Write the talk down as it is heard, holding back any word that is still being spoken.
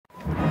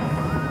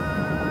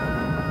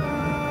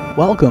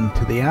Welcome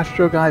to the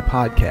Astro Guy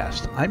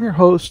podcast. I'm your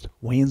host,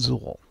 Wayne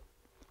Zuhl.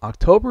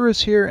 October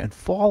is here and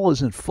fall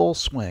is in full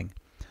swing.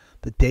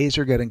 The days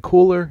are getting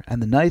cooler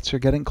and the nights are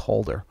getting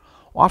colder,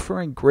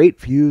 offering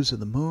great views of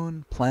the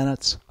moon,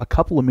 planets, a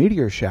couple of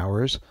meteor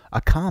showers,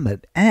 a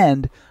comet,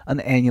 and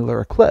an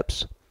annular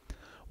eclipse.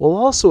 We'll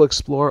also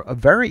explore a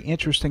very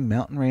interesting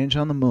mountain range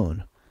on the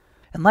moon.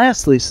 And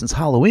lastly, since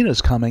Halloween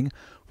is coming,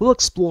 we'll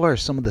explore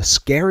some of the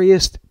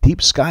scariest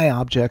deep sky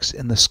objects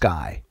in the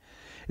sky.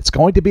 It's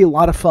going to be a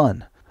lot of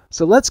fun.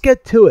 So let's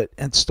get to it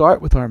and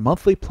start with our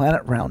monthly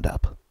planet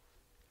roundup.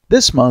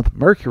 This month,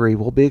 Mercury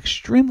will be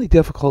extremely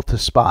difficult to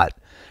spot,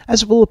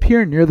 as it will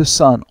appear near the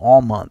sun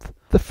all month.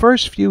 The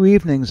first few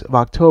evenings of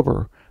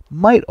October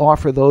might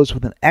offer those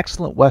with an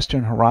excellent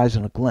western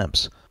horizon a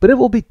glimpse, but it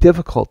will be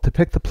difficult to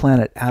pick the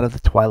planet out of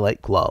the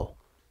twilight glow.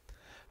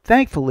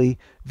 Thankfully,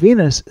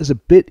 Venus is a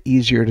bit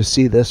easier to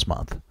see this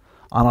month.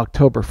 On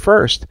October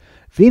 1st,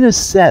 Venus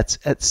sets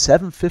at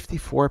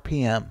 7:54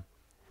 p.m.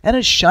 and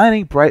is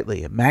shining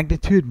brightly at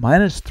magnitude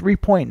minus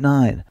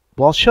 3.9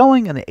 while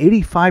showing an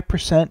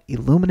 85%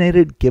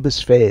 illuminated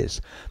gibbous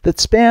phase that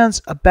spans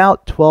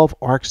about 12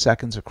 arc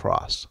seconds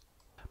across.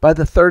 By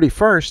the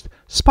 31st,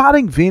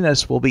 spotting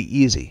Venus will be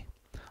easy.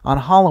 On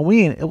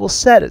Halloween, it will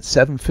set at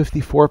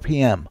 7:54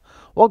 p.m.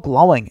 while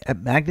glowing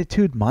at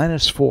magnitude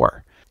minus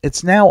 4.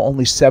 It's now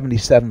only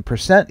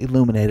 77%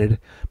 illuminated,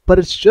 but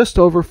it's just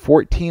over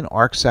 14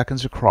 arc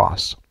seconds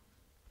across.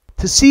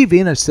 To see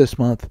Venus this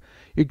month,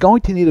 you're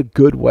going to need a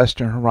good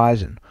western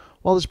horizon.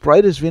 While as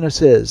bright as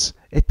Venus is,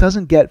 it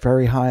doesn't get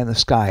very high in the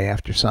sky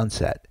after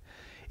sunset.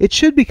 It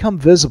should become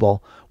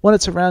visible when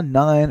it's around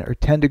 9 or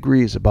 10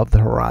 degrees above the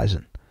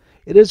horizon.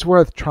 It is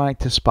worth trying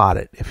to spot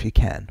it if you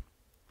can.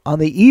 On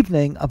the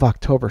evening of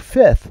October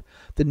 5th,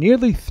 the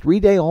nearly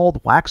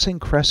 3-day-old waxing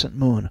crescent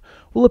moon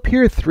will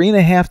appear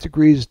 3.5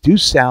 degrees due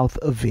south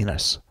of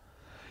Venus.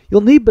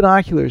 You'll need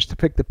binoculars to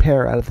pick the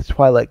pair out of the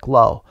twilight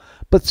glow,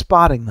 but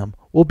spotting them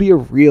will be a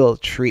real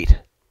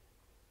treat.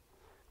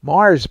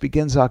 Mars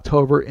begins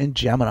October in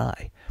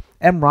Gemini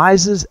and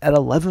rises at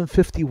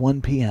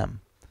 11:51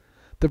 p.m.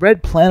 The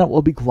red planet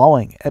will be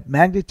glowing at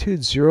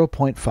magnitude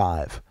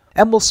 0.5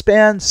 and will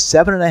span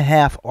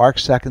 7.5 arc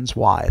seconds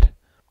wide.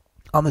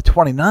 On the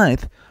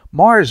 29th,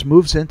 Mars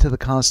moves into the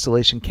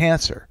constellation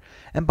Cancer,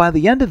 and by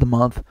the end of the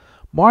month,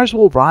 Mars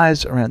will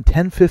rise around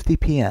 10:50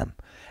 p.m.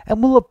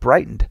 and will have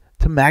brightened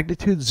to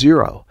magnitude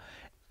 0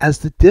 as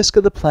the disk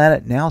of the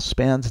planet now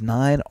spans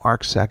 9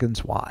 arc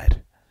seconds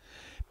wide.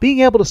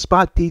 Being able to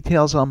spot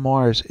details on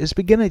Mars is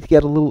beginning to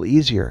get a little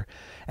easier,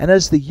 and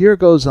as the year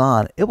goes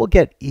on, it will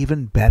get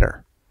even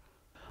better.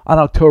 On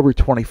October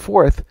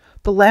 24th,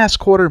 the last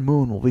quarter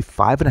moon will be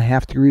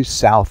 5.5 degrees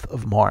south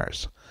of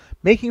Mars,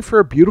 making for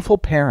a beautiful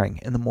pairing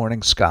in the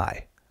morning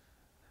sky.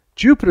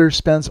 Jupiter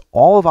spends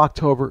all of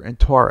October in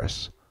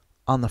Taurus.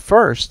 On the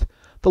 1st,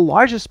 the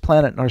largest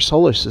planet in our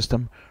solar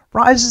system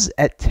rises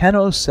at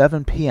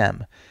 10:07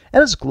 p.m.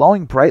 and is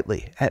glowing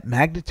brightly at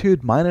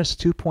magnitude minus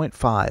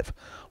 2.5,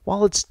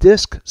 while its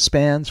disk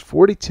spans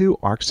 42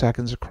 arc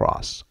seconds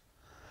across.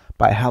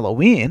 By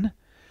Halloween,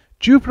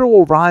 Jupiter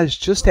will rise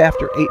just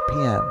after 8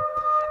 p.m.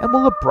 and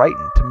will have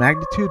brightened to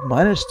magnitude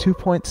minus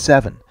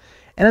 2.7,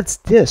 and its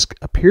disk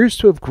appears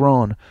to have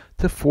grown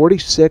to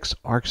 46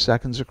 arc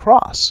seconds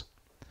across.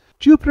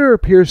 Jupiter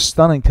appears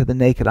stunning to the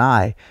naked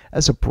eye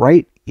as a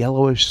bright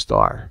yellowish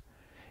star.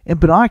 In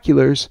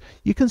binoculars,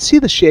 you can see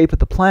the shape of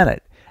the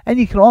planet, and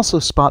you can also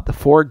spot the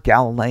 4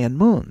 Galilean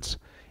moons.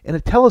 In a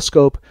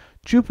telescope,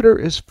 Jupiter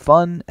is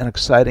fun and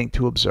exciting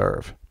to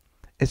observe.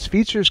 Its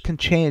features can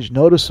change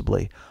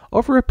noticeably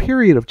over a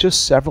period of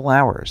just several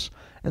hours,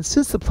 and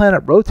since the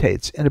planet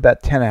rotates in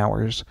about 10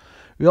 hours,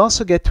 we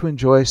also get to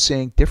enjoy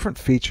seeing different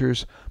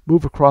features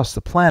move across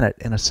the planet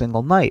in a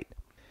single night.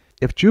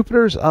 If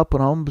Jupiter is up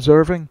when I'm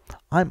observing,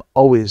 I'm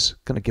always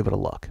going to give it a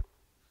look.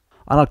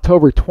 On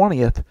October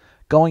 20th,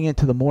 going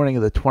into the morning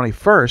of the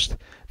 21st,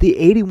 the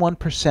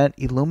 81%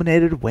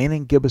 illuminated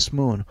waning gibbous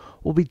moon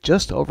will be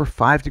just over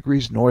 5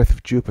 degrees north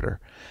of Jupiter,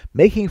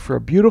 making for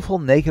a beautiful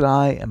naked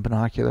eye and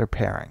binocular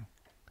pairing.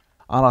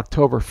 On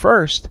October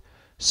 1st,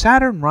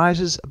 Saturn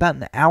rises about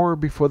an hour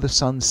before the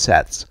sun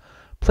sets,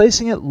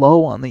 placing it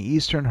low on the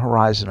eastern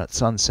horizon at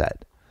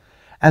sunset.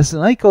 As the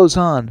night goes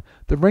on,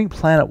 the ring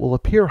planet will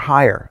appear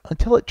higher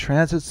until it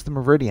transits the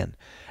meridian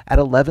at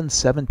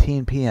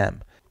 11:17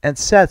 p.m. and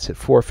sets at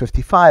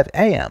 4:55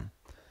 a.m.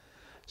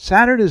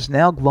 Saturn is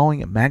now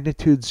glowing at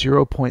magnitude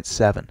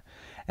 0.7,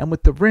 and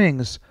with the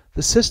rings,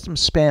 the system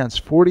spans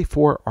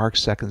 44 arc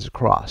seconds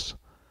across.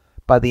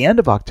 By the end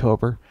of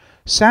October,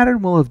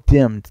 Saturn will have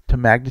dimmed to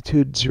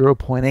magnitude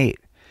 0.8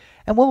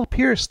 and will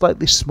appear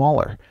slightly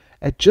smaller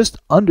at just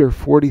under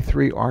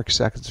 43 arc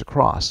seconds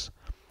across,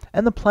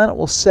 and the planet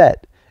will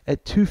set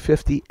at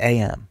 2:50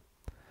 a.m.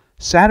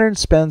 Saturn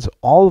spends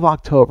all of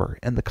October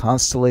in the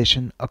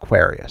constellation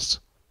Aquarius.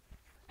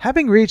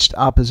 Having reached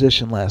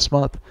opposition last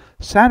month,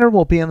 Saturn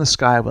will be in the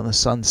sky when the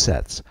sun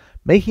sets,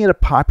 making it a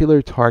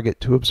popular target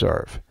to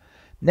observe.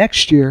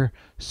 Next year,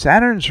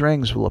 Saturn's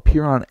rings will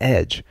appear on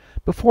edge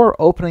before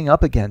opening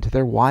up again to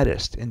their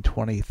widest in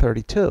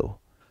 2032.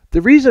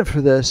 The reason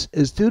for this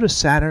is due to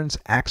Saturn's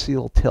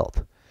axial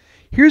tilt.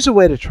 Here's a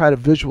way to try to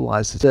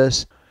visualize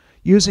this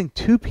using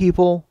two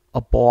people,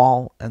 a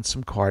ball, and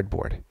some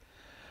cardboard.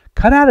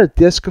 Cut out a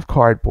disc of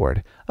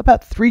cardboard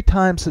about 3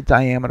 times the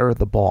diameter of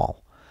the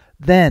ball.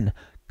 Then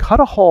cut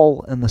a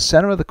hole in the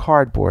center of the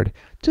cardboard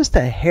just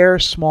a hair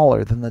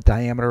smaller than the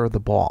diameter of the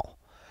ball.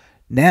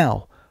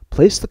 Now,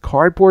 place the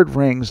cardboard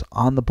rings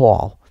on the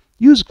ball.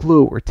 Use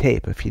glue or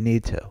tape if you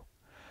need to.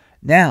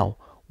 Now,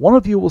 one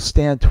of you will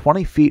stand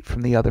 20 feet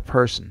from the other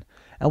person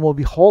and will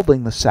be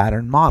holding the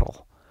Saturn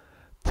model.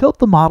 Tilt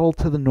the model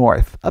to the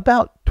north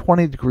about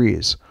 20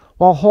 degrees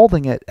while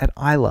holding it at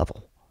eye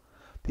level.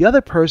 The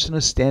other person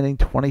is standing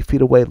 20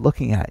 feet away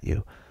looking at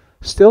you,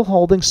 still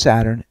holding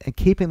Saturn and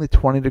keeping the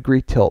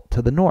 20-degree tilt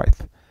to the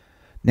north.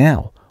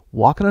 Now,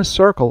 walk in a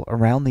circle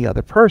around the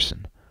other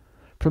person.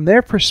 From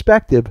their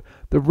perspective,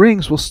 the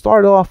rings will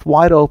start off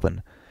wide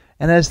open,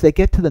 and as they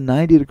get to the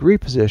 90-degree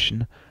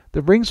position,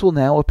 the rings will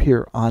now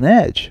appear on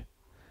edge.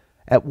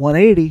 At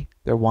 180,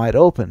 they're wide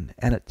open,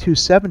 and at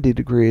 270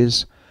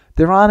 degrees,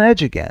 they're on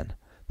edge again.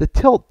 The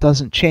tilt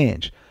doesn't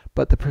change,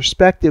 but the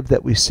perspective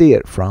that we see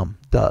it from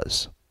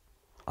does.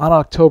 On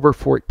October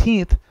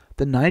 14th,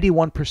 the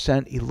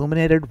 91%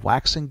 illuminated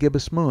waxing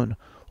gibbous moon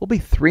will be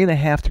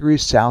 3.5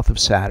 degrees south of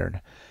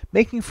Saturn,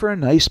 making for a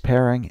nice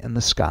pairing in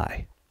the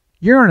sky.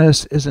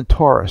 Uranus is in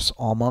Taurus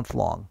all month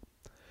long.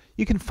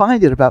 You can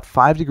find it about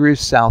 5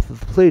 degrees south of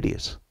the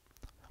Pleiades.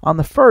 On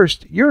the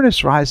 1st,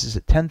 Uranus rises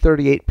at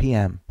 10:38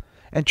 p.m.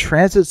 and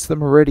transits the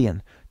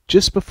meridian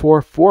just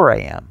before 4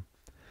 a.m.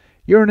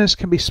 Uranus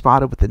can be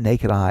spotted with the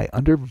naked eye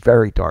under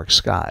very dark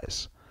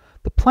skies.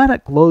 The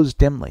planet glows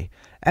dimly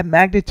at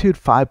magnitude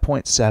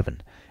 5.7,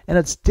 and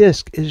its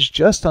disk is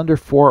just under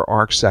 4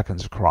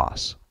 arcseconds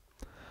across.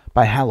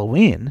 By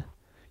Halloween,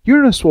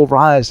 Uranus will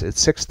rise at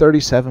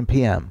 6:37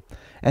 p.m.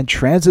 and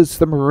transits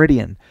the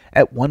meridian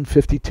at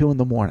 1:52 in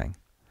the morning.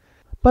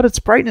 But its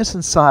brightness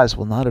and size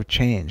will not have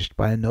changed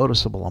by a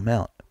noticeable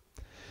amount.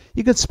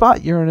 You can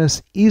spot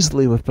Uranus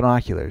easily with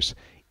binoculars,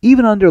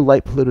 even under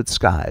light-polluted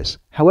skies.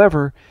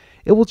 However,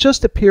 it will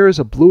just appear as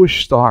a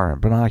bluish star in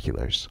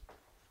binoculars.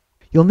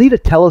 You'll need a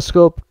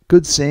telescope,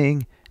 good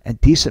seeing, and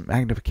decent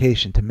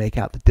magnification to make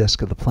out the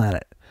disk of the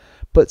planet,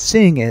 but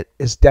seeing it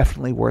is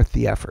definitely worth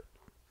the effort.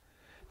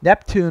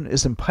 Neptune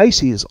is in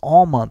Pisces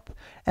all month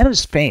and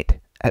is faint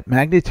at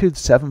magnitude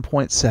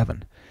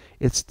 7.7.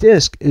 Its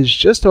disk is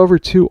just over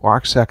 2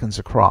 arcseconds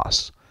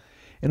across.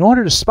 In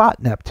order to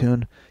spot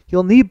Neptune,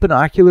 you'll need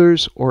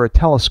binoculars or a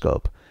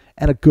telescope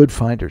and a good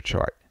finder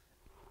chart.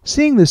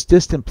 Seeing this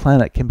distant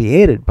planet can be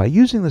aided by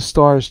using the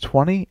stars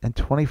 20 and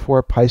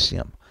 24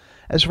 Pisceum,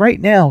 as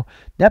right now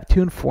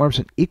Neptune forms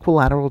an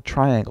equilateral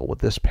triangle with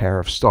this pair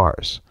of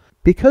stars.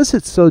 Because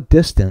it's so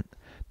distant,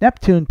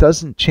 Neptune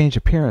doesn't change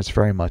appearance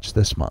very much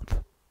this month.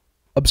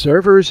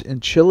 Observers in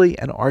Chile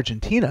and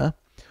Argentina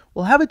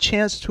will have a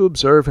chance to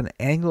observe an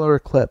annular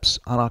eclipse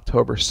on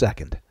October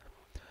 2nd.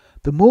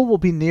 The moon will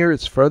be near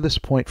its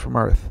furthest point from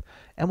Earth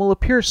and will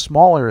appear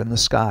smaller in the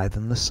sky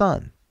than the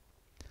sun.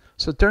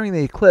 So during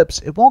the eclipse,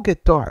 it won't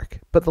get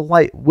dark, but the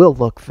light will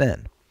look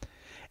thin.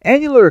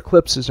 Annular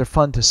eclipses are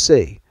fun to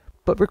see,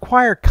 but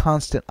require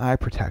constant eye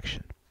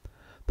protection.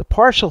 The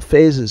partial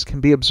phases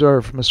can be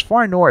observed from as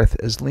far north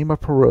as Lima,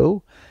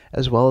 Peru,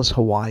 as well as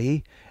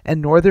Hawaii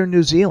and northern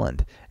New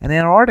Zealand, and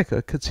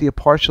Antarctica could see a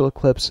partial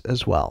eclipse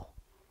as well.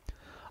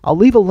 I'll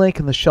leave a link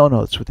in the show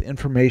notes with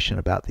information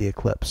about the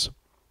eclipse.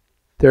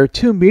 There are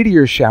 2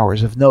 meteor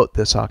showers of note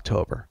this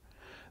October.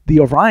 The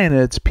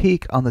Orionids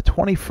peak on the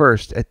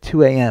 21st at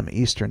 2 a.m.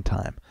 Eastern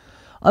Time.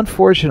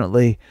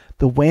 Unfortunately,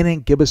 the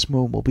waning gibbous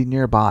moon will be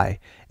nearby,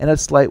 and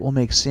its light will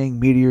make seeing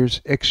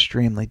meteors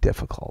extremely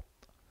difficult.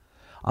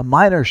 A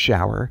minor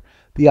shower,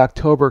 the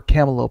October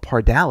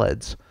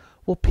Camelopardalids,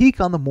 will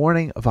peak on the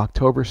morning of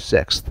October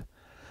 6th.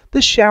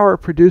 This shower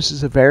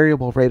produces a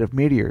variable rate of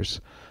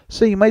meteors,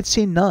 so you might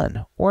see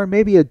none, or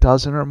maybe a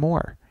dozen or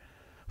more.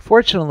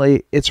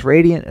 Fortunately, its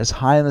radiant is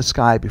high in the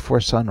sky before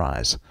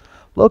sunrise,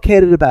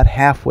 located about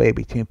halfway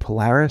between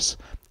Polaris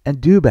and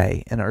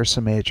Dubhe in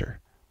Ursa Major.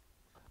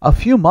 A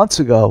few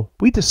months ago,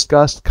 we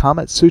discussed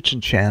Comet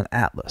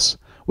Tsuchinshan-ATLAS,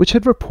 which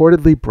had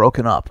reportedly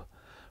broken up.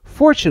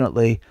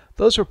 Fortunately,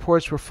 those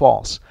reports were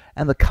false,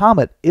 and the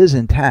comet is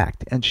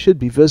intact and should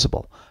be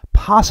visible,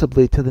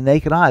 possibly to the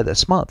naked eye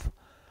this month.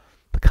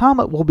 The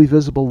comet will be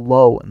visible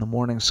low in the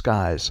morning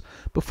skies,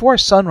 before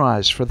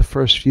sunrise for the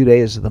first few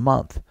days of the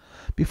month,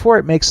 before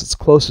it makes its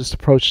closest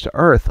approach to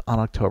Earth on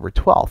October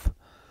 12th.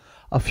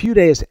 A few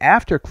days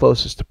after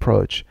closest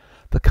approach,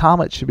 the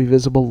comet should be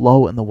visible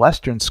low in the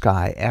western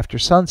sky after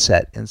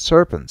sunset in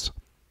Serpens,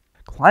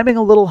 climbing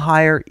a little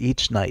higher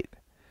each night.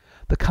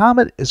 The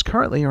comet is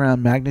currently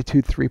around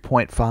magnitude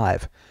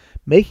 3.5,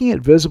 making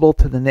it visible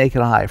to the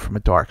naked eye from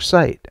a dark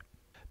site.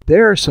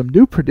 There are some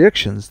new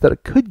predictions that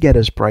it could get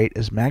as bright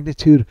as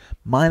magnitude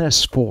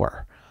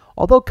 -4,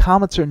 although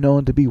comets are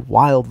known to be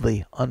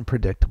wildly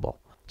unpredictable.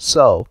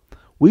 So,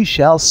 we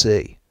shall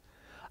see.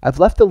 I've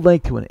left a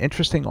link to an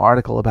interesting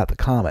article about the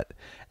comet,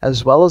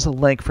 as well as a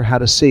link for how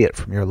to see it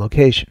from your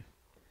location.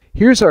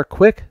 Here's our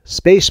quick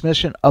space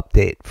mission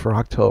update for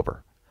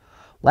October.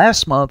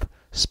 Last month,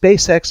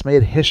 SpaceX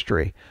made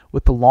history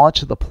with the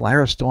launch of the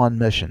Polaris Dawn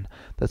mission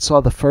that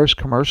saw the first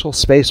commercial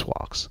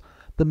spacewalks.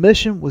 The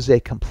mission was a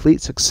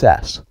complete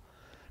success.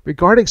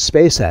 Regarding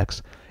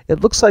SpaceX, it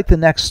looks like the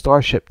next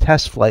Starship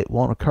test flight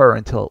won't occur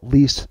until at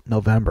least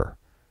November.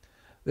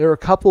 There are a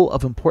couple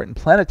of important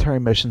planetary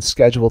missions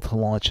scheduled to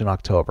launch in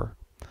October.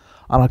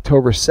 On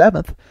October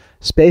 7th,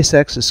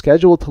 SpaceX is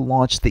scheduled to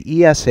launch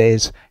the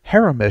ESA's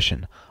Hera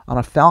mission on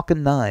a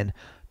Falcon 9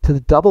 to the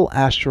double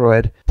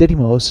asteroid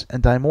Didymos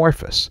and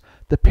Dimorphos,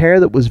 the pair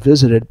that was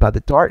visited by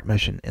the DART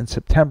mission in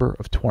September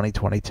of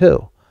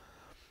 2022.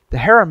 The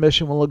Hera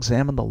mission will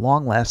examine the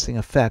long-lasting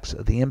effects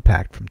of the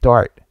impact from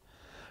DART.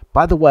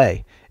 By the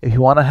way, if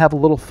you want to have a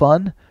little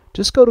fun,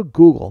 just go to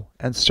Google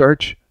and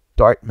search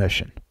DART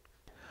mission.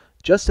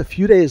 Just a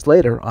few days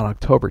later, on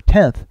October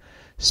 10th,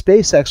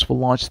 SpaceX will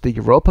launch the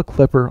Europa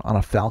Clipper on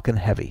a Falcon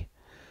Heavy.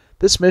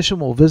 This mission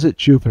will visit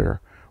Jupiter,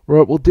 where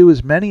it will do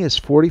as many as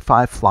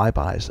 45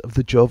 flybys of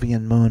the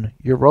Jovian moon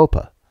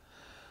Europa.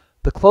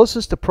 The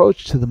closest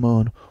approach to the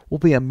moon will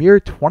be a mere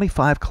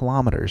 25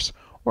 kilometers,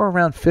 or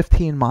around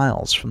 15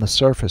 miles from the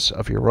surface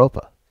of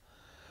Europa.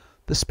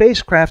 The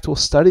spacecraft will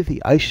study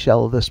the ice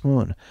shell of this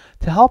moon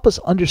to help us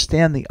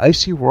understand the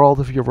icy world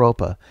of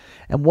Europa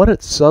and what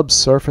its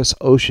subsurface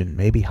ocean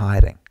may be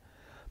hiding.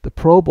 The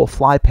probe will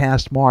fly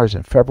past Mars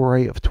in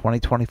February of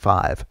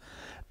 2025.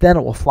 Then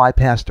it will fly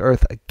past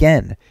Earth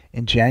again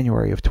in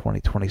January of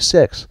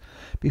 2026,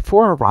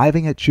 before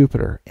arriving at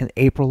Jupiter in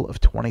April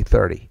of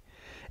 2030.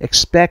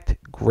 Expect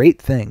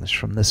great things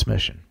from this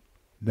mission.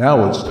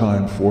 Now it's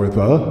time for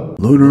the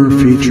Lunar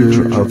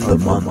Feature of the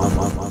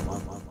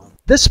Month.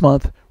 This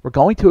month, we're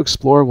going to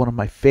explore one of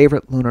my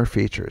favorite lunar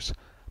features,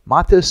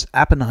 Montes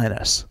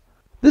Apenninus.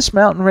 This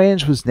mountain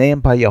range was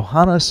named by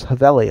Johannes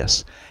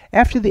Hevelius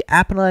after the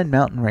Apennine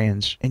mountain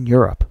range in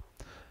Europe.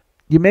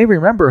 You may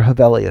remember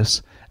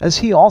Hevelius, as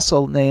he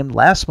also named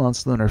last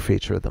month's lunar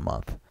feature of the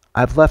month.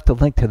 I've left a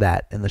link to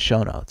that in the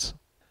show notes.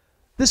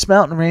 This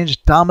mountain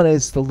range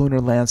dominates the lunar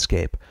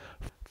landscape,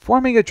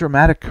 forming a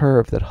dramatic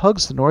curve that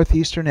hugs the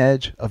northeastern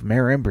edge of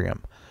Mare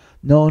Imbrium,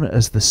 known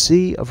as the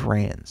Sea of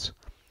Rains.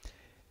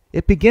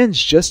 It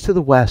begins just to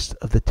the west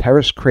of the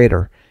terraced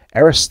crater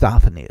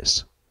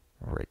Eratosthenes.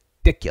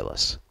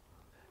 Ridiculous.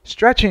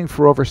 Stretching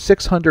for over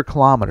 600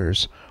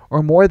 kilometers,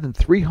 or more than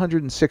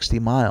 360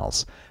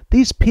 miles,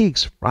 these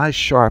peaks rise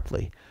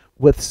sharply,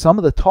 with some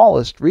of the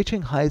tallest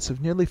reaching heights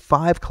of nearly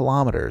 5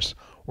 kilometers,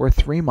 or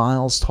 3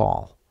 miles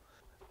tall.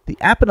 The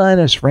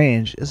Apenninus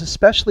Range is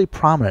especially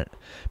prominent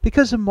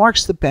because it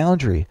marks the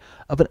boundary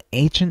of an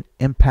ancient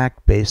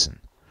impact basin.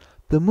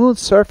 The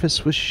moon's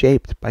surface was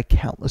shaped by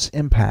countless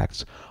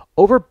impacts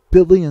over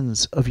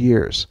billions of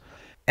years,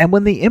 and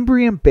when the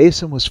Imbrium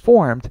Basin was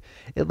formed,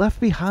 it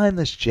left behind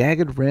this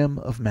jagged rim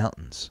of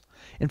mountains.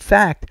 In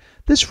fact,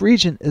 this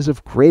region is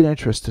of great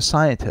interest to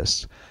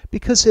scientists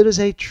because it is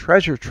a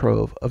treasure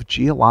trove of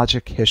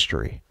geologic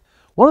history.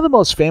 One of the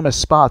most famous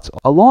spots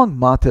along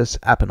Montes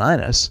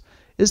Apenninus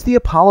is the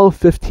Apollo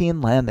 15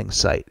 landing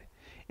site.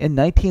 In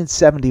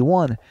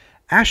 1971,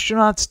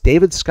 astronauts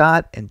David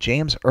Scott and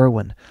James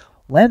Irwin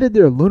landed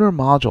their lunar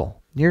module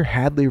near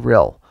Hadley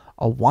Rill,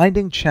 a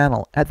winding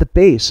channel at the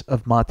base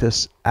of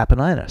Montes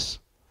Apenninus.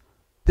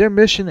 Their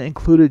mission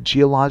included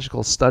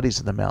geological studies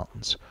of the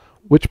mountains,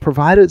 which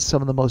provided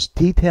some of the most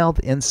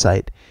detailed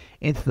insight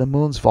into the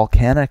moon's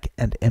volcanic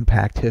and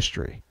impact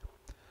history.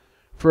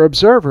 For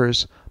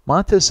observers,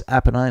 Montes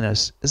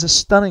Apenninus is a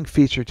stunning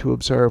feature to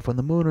observe when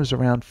the moon is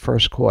around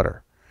first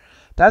quarter.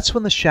 That's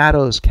when the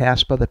shadows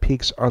cast by the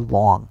peaks are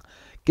long,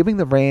 giving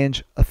the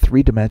range a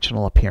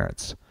three-dimensional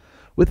appearance.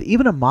 With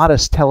even a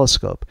modest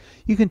telescope,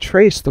 you can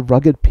trace the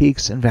rugged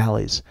peaks and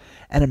valleys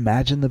and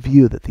imagine the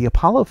view that the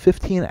Apollo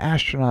 15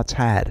 astronauts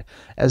had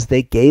as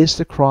they gazed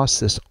across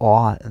this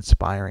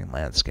awe-inspiring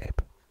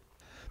landscape.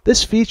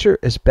 This feature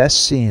is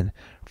best seen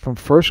from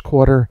first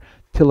quarter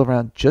till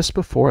around just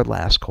before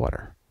last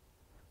quarter.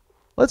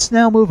 Let's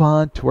now move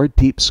on to our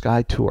deep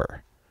sky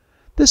tour.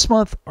 This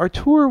month, our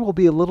tour will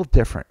be a little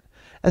different,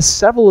 as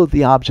several of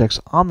the objects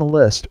on the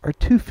list are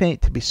too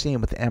faint to be seen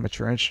with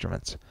amateur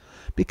instruments.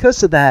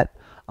 Because of that,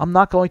 I'm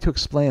not going to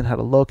explain how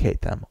to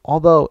locate them,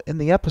 although in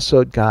the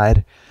episode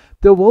guide,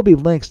 there will be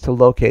links to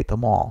locate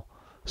them all,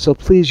 so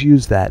please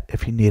use that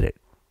if you need it.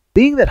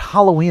 Being that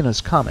Halloween is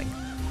coming,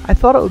 I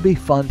thought it would be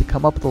fun to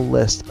come up with a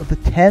list of the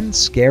 10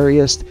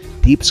 scariest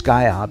deep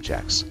sky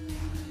objects.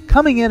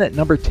 Coming in at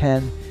number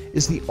 10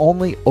 is the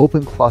only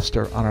open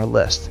cluster on our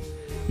list.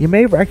 You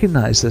may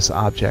recognize this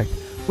object,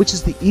 which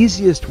is the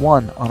easiest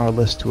one on our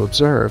list to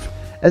observe,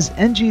 as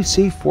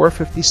NGC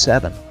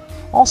 457,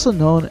 also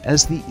known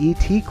as the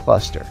ET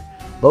cluster,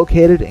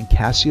 located in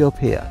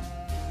Cassiopeia.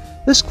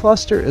 This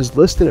cluster is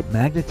listed at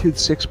magnitude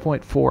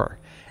 6.4,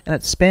 and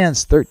it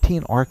spans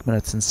 13 arc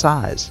minutes in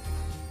size.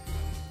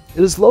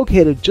 It is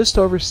located just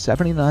over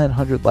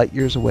 7,900 light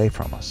years away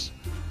from us.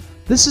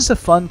 This is a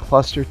fun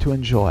cluster to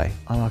enjoy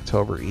on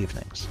October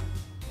evenings.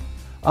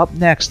 Up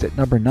next at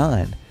number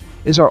 9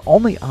 is our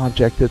only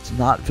object that's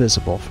not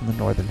visible from the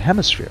northern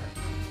hemisphere.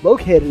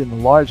 Located in the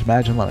Large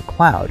Magellanic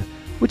Cloud,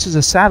 which is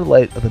a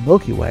satellite of the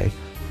Milky Way,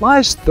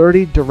 lies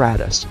 30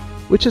 Doradus,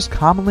 which is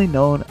commonly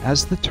known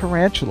as the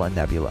Tarantula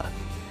Nebula.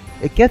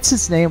 It gets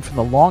its name from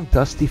the long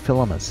dusty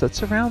filaments that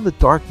surround the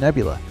dark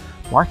nebula,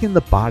 marking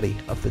the body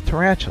of the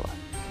tarantula.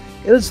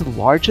 It is the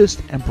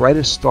largest and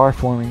brightest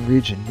star-forming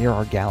region near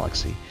our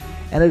galaxy,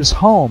 and it is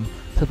home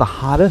to the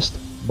hottest,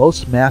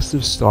 most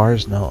massive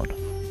stars known.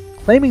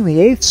 Claiming the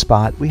 8th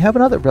spot, we have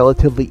another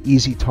relatively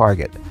easy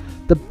target,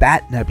 the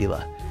Bat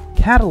Nebula,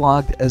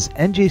 cataloged as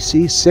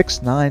NGC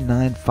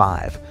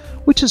 6995,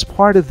 which is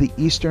part of the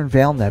Eastern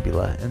Veil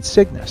Nebula in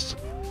Cygnus.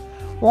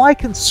 While I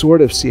can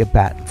sort of see a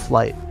bat in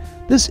flight,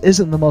 this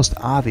isn't the most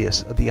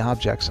obvious of the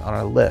objects on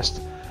our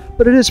list,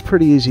 but it is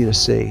pretty easy to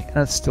see, and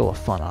it's still a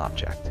fun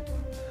object.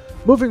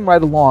 Moving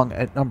right along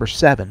at number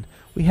 7,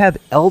 we have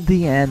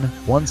LDN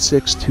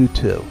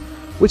 1622,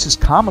 which is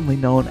commonly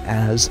known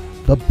as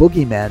the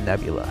Boogeyman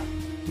Nebula.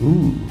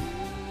 Ooh.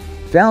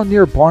 Found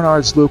near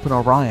Barnard's Loop in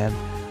Orion,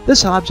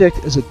 this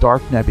object is a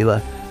dark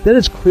nebula that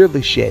is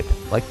clearly shaped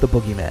like the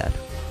Boogeyman.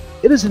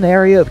 It is an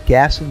area of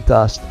gas and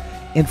dust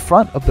in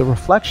front of the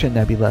reflection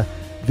nebula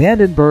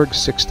Vandenberg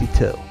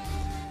 62.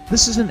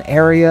 This is an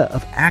area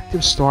of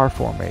active star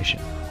formation,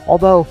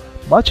 although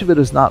much of it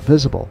is not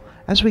visible,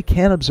 as we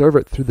can't observe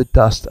it through the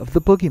dust of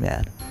the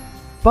Boogeyman.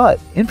 But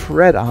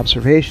infrared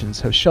observations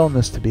have shown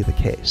this to be the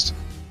case.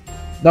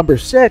 Number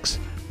 6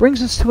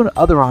 brings us to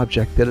another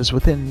object that is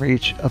within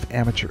reach of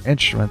amateur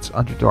instruments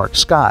under dark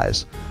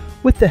skies,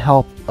 with the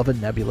help of a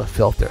nebula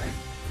filter.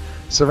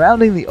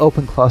 Surrounding the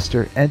open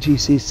cluster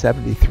NGC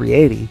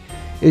 7380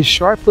 is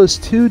Sharpless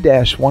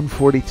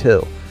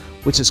 2-142,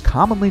 which is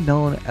commonly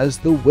known as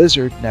the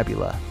Wizard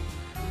Nebula.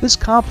 This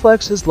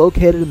complex is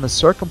located in the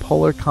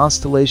circumpolar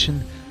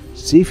constellation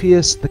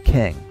Cepheus the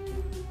King.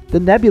 The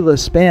nebula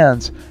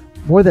spans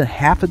more than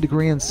half a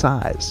degree in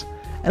size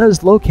and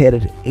is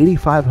located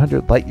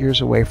 8,500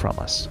 light-years away from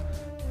us.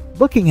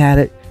 Looking at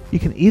it, you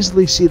can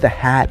easily see the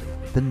hat,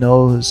 the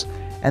nose,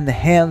 and the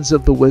hands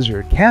of the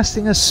wizard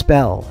casting a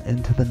spell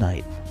into the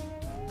night.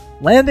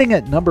 Landing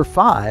at number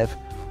 5,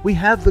 we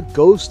have the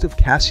Ghost of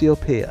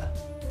Cassiopeia.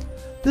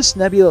 This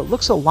nebula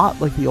looks a lot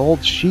like the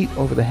old sheet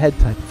over the head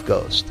type of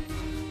ghost.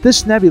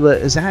 This nebula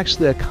is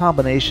actually a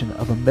combination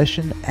of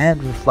emission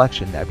and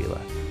reflection nebula.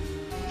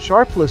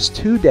 Sharpless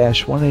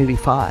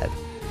 2-185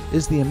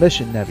 is the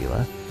emission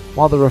nebula,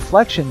 while the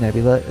reflection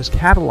nebula is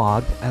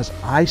cataloged as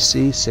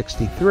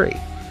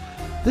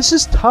IC63. This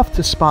is tough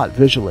to spot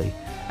visually,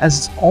 as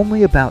it's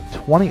only about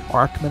 20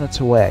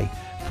 arc-minutes away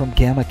from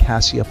Gamma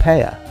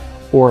Cassiopeia,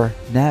 or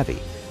Navi,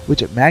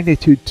 which at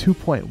magnitude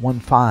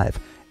 2.15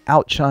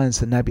 outshines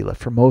the nebula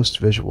for most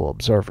visual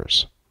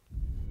observers.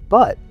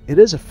 But it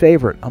is a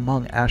favorite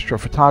among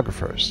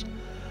astrophotographers.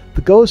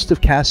 The Ghost of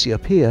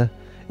Cassiopeia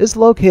is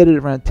located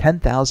around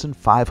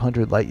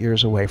 10,500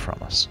 light-years away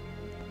from us.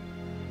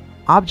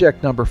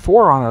 Object number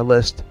 4 on our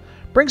list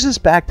brings us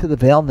back to the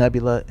Veil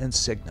Nebula in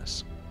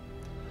Cygnus.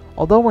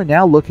 Although we're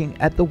now looking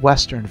at the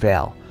Western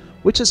Veil,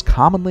 which is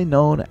commonly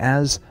known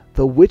as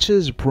the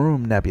Witch's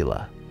Broom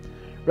Nebula.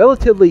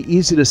 Relatively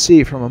easy to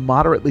see from a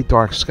moderately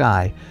dark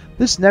sky,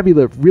 this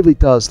nebula really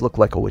does look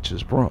like a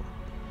witch's broom,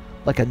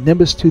 like a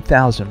Nimbus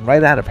 2000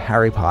 right out of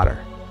Harry Potter.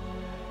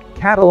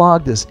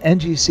 Cataloged as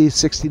NGC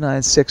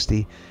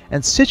 6960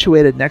 and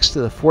situated next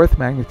to the 4th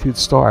magnitude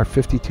star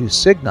 52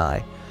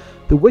 Cygni,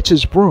 the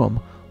Witch's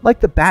Broom, like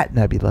the Bat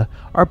Nebula,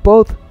 are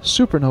both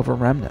supernova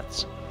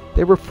remnants.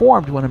 They were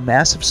formed when a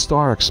massive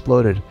star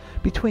exploded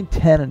between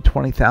 10 and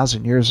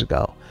 20,000 years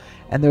ago,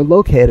 and they're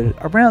located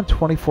around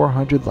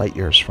 2,400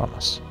 light-years from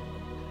us.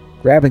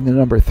 Grabbing the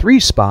number 3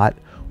 spot,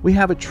 we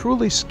have a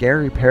truly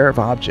scary pair of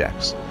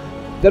objects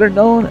that are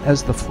known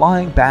as the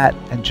Flying Bat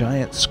and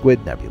Giant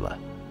Squid Nebula.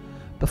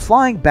 The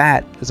Flying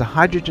Bat is a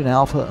hydrogen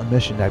alpha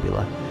emission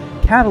nebula,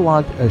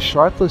 cataloged as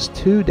Sharpless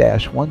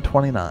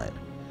 2-129.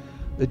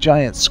 The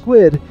Giant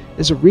Squid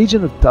is a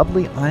region of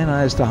doubly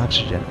ionized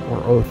oxygen, or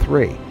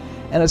O3,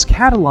 and is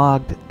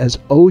cataloged as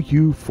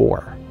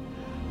OU4.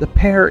 The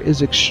pair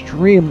is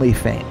extremely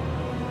faint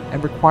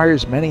and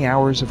requires many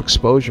hours of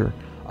exposure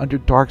under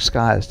dark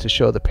skies to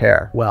show the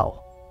pair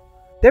well.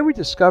 They were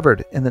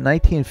discovered in the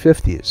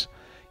 1950s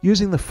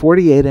using the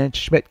 48-inch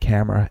Schmidt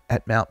camera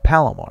at Mount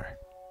Palomar.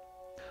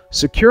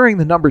 Securing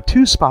the number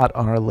 2 spot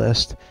on our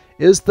list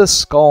is the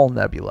Skull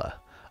Nebula,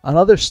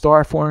 another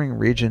star-forming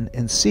region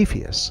in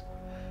Cepheus.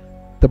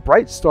 The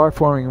bright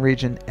star-forming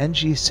region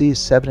NGC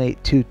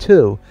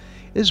 7822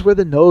 is where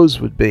the nose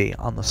would be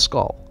on the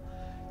skull.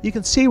 You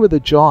can see where the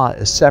jaw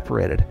is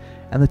separated,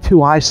 and the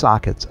 2 eye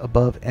sockets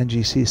above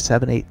NGC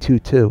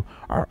 7822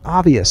 are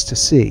obvious to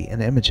see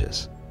in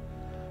images.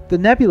 The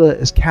nebula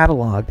is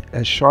cataloged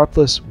as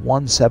Sharpless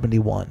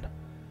 171.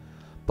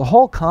 The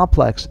whole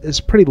complex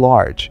is pretty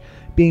large,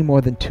 being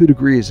more than 2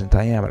 degrees in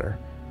diameter.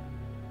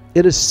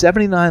 It is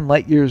 79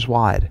 light-years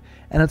wide,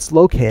 and it's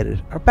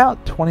located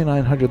about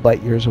 2,900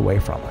 light-years away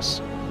from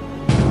us.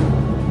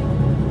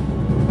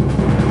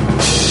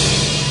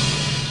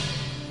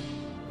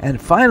 And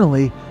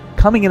finally,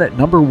 coming in at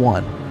number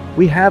 1,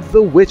 we have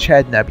the Witch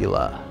Head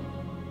Nebula.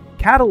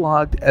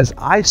 Cataloged as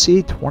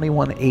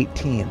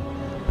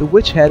IC2118, the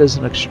Witch Head is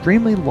an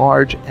extremely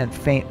large and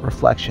faint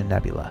reflection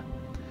nebula.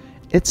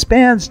 It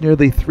spans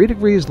nearly 3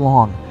 degrees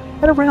long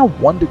and around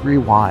 1 degree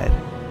wide.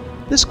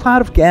 This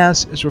cloud of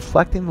gas is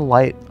reflecting the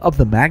light of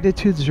the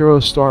magnitude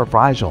 0 star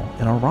Rigel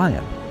in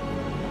Orion.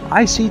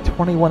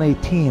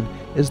 IC2118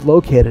 is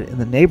located in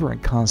the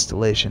neighboring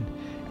constellation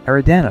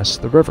Eridanus,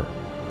 the River.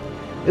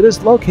 It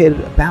is located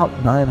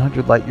about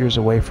 900 light-years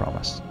away from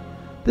us.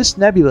 This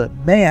nebula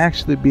may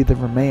actually be the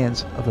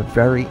remains of a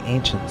very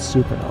ancient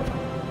supernova.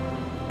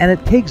 And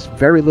it takes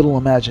very little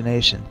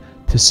imagination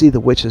to see the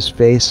witch's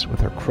face with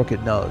her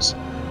crooked nose.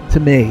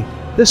 To me,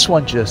 this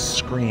one just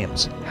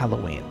screams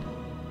Halloween.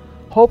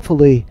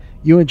 Hopefully,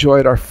 you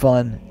enjoyed our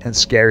fun and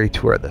scary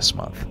tour this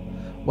month.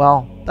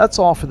 Well, that's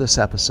all for this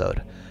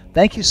episode.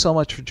 Thank you so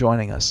much for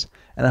joining us,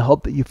 and I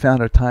hope that you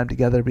found our time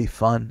together to be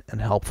fun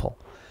and helpful.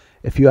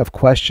 If you have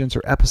questions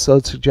or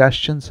episode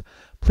suggestions,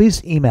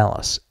 please email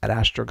us at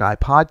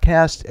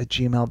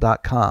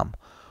astroguypodcast@gmail.com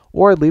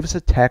or leave us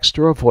a text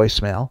or a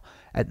voicemail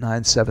at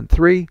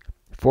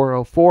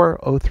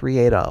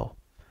 973-404-0380.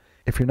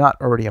 If you're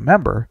not already a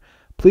member,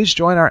 please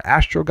join our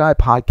Astro Guy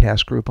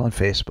Podcast group on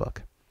Facebook.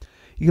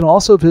 You can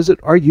also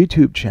visit our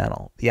YouTube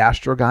channel, the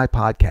Astro Guy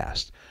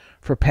Podcast,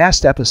 for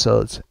past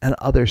episodes and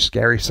other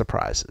scary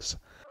surprises.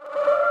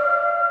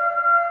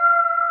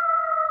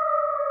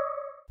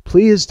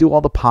 Please do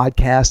all the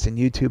podcast and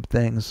YouTube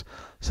things,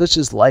 such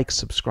as like,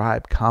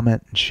 subscribe,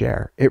 comment, and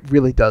share. It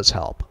really does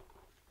help.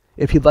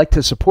 If you'd like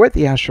to support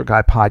the Astro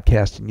Guy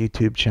Podcast and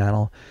YouTube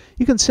channel,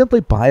 you can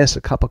simply buy us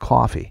a cup of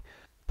coffee.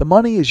 The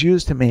money is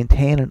used to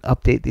maintain and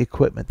update the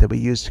equipment that we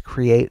use to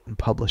create and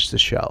publish the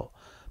show.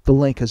 The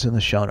link is in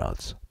the show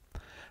notes.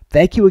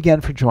 Thank you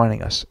again for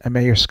joining us, and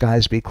may your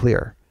skies be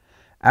clear.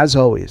 As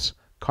always,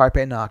 Carpe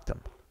Noctem.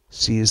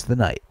 Seize the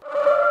night.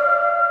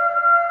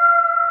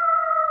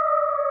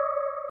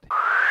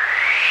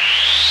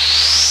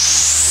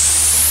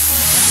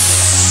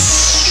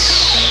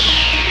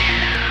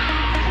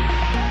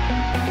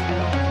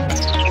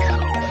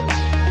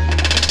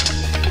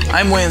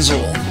 I'm Wayne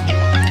Zool,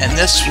 and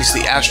this was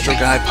the Astro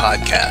Guy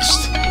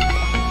Podcast.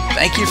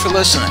 Thank you for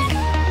listening.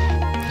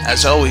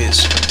 As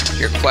always,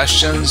 your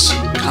questions,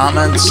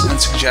 comments,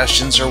 and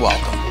suggestions are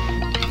welcome.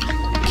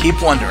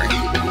 Keep wondering.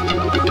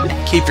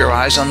 Keep your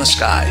eyes on the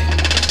sky.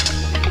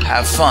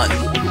 Have fun.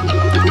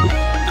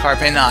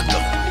 Carpe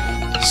Noctem.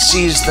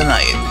 Seize the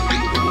night.